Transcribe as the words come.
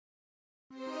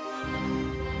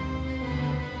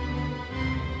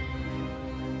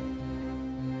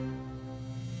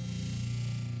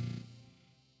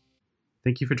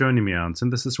Thank you for joining me on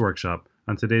Synthesis Workshop.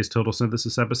 On today's Total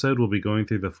Synthesis episode, we'll be going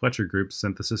through the Fletcher Group's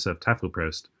synthesis of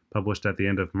Tafluprost, published at the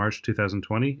end of March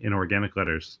 2020 in Organic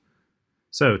Letters.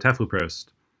 So, Tafluprost.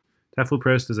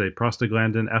 Tafluprost is a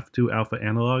prostaglandin F2 alpha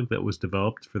analog that was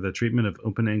developed for the treatment of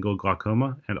open-angle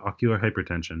glaucoma and ocular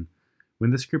hypertension.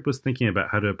 When this group was thinking about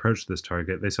how to approach this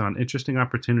target, they saw an interesting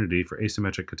opportunity for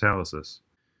asymmetric catalysis.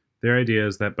 Their idea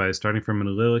is that by starting from an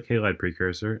allylic halide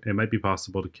precursor, it might be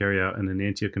possible to carry out an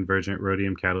enantioconvergent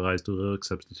rhodium-catalyzed allylic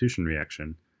substitution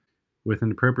reaction. With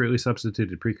an appropriately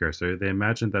substituted precursor, they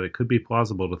imagined that it could be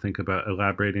plausible to think about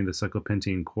elaborating the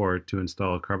cyclopentene core to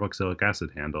install a carboxylic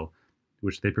acid handle,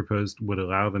 which they proposed would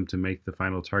allow them to make the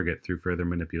final target through further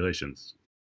manipulations.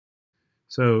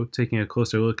 So, taking a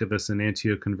closer look at this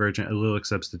enantioconvergent allylic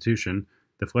substitution,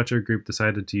 the Fletcher group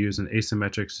decided to use an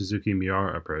asymmetric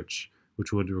Suzuki-Miyaura approach,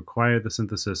 which would require the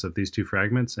synthesis of these two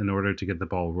fragments in order to get the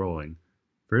ball rolling.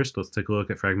 First, let's take a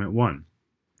look at fragment 1.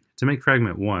 To make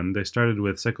fragment 1, they started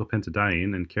with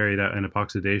cyclopentadiene and carried out an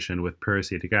epoxidation with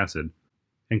peracetic acid,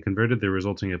 and converted the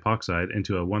resulting epoxide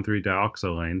into a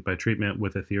 1,3-dioxylane by treatment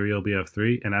with ethereal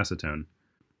BF3 and acetone.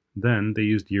 Then, they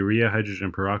used urea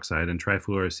hydrogen peroxide and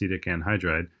trifluoroacetic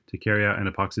anhydride to carry out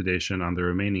an epoxidation on the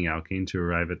remaining alkene to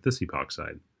arrive at this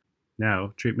epoxide.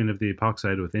 Now, treatment of the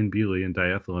epoxide with N-butylene and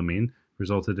diethylamine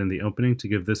resulted in the opening to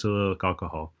give this allylic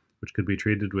alcohol, which could be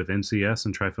treated with NCS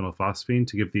and triphenylphosphine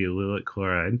to give the allylic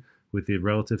chloride with the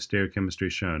relative stereochemistry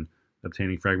shown,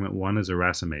 obtaining fragment 1 as a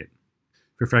racemate.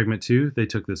 For fragment 2, they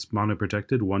took this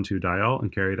monoprotected 1,2-diol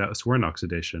and carried out a Swern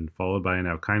oxidation, followed by an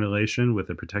alkynylation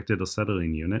with a protected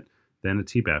acetylene unit, then a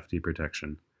TBAF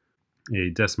deprotection.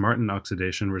 A Des-Martin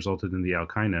oxidation resulted in the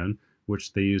alkynone,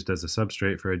 which they used as a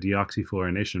substrate for a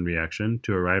deoxychlorination reaction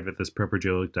to arrive at this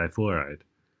propergylic difluoride.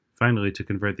 Finally, to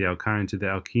convert the alkyne to the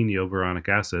alkenyl boronic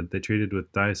acid, they treated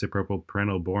with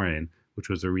isopropylprenyl borane, which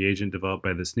was a reagent developed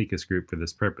by the Sneakus group for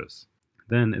this purpose.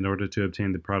 Then, in order to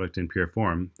obtain the product in pure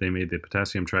form, they made the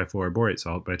potassium trifluoroborate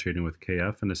salt by treating with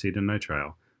KF and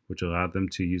acetonitrile, which allowed them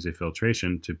to use a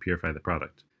filtration to purify the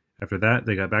product. After that,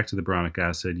 they got back to the boronic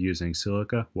acid using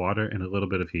silica, water, and a little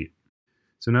bit of heat.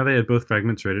 So now they had both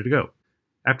fragments ready to go.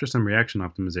 After some reaction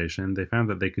optimization, they found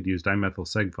that they could use dimethyl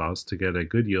segphos to get a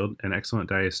good yield and excellent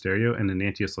diastereo and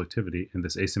enantioselectivity in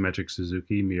this asymmetric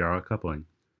Suzuki-Miyaura coupling.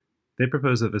 They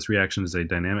propose that this reaction is a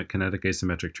dynamic kinetic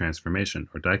asymmetric transformation,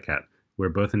 or DICAT, where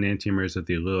both enantiomers of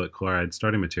the allylic chloride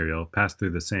starting material pass through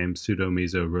the same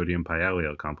pseudo-meso-rhodium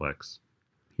piallyl complex.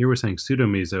 Here we're saying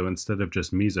pseudo-meso instead of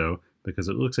just meso because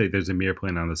it looks like there's a mirror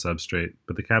plane on the substrate,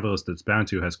 but the catalyst it's bound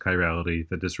to has chirality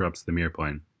that disrupts the mirror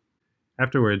plane.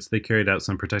 Afterwards, they carried out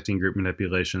some protecting group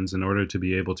manipulations in order to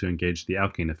be able to engage the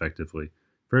alkene effectively.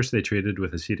 First, they treated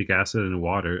with acetic acid and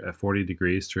water at 40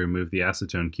 degrees to remove the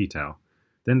acetone ketal.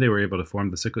 Then they were able to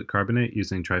form the cyclic carbonate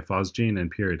using trifosgene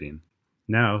and pyridine.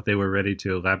 Now, they were ready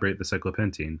to elaborate the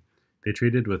cyclopentene. They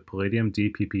treated with palladium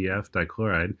DPPF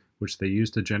dichloride, which they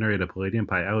used to generate a palladium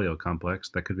piallyl complex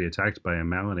that could be attacked by a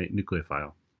malonate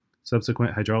nucleophile.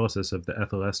 Subsequent hydrolysis of the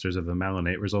ethyl esters of the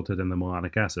malonate resulted in the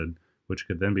malonic acid, which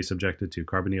could then be subjected to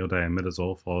carbonyl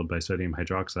diimidazole followed by sodium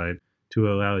hydroxide to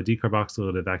allow a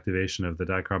decarboxylative activation of the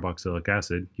dicarboxylic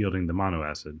acid, yielding the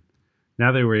monoacid.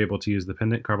 Now they were able to use the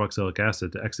pendant carboxylic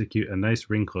acid to execute a nice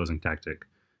ring-closing tactic.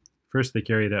 First, they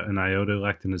carried out an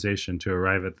iodolactonization to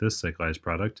arrive at this cyclized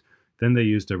product, then they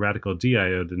used a radical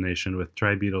deiodination with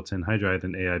tributyl tinhydride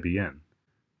and AIBN.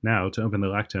 Now, to open the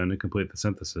lactone and complete the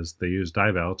synthesis, they used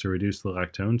dival to reduce the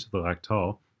lactone to the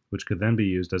lactol, which could then be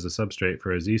used as a substrate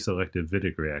for a Z-selective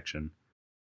Wittig reaction.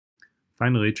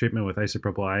 Finally, treatment with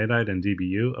isopropyl iodide and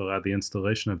DBU allowed the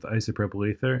installation of the isopropyl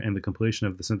ether and the completion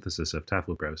of the synthesis of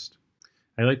Tafluprost.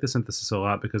 I like the synthesis a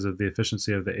lot because of the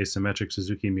efficiency of the asymmetric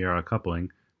Suzuki-Miyaura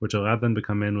coupling, which allowed them to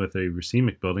come in with a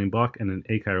racemic building block and an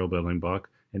achiral building block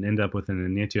and end up with an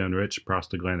enantiomer-rich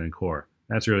prostaglandin core.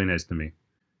 That's really nice to me.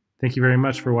 Thank you very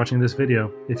much for watching this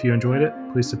video. If you enjoyed it,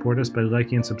 please support us by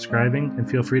liking and subscribing, and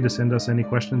feel free to send us any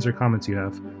questions or comments you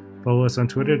have. Follow us on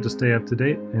Twitter to stay up to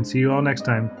date, and see you all next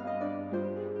time.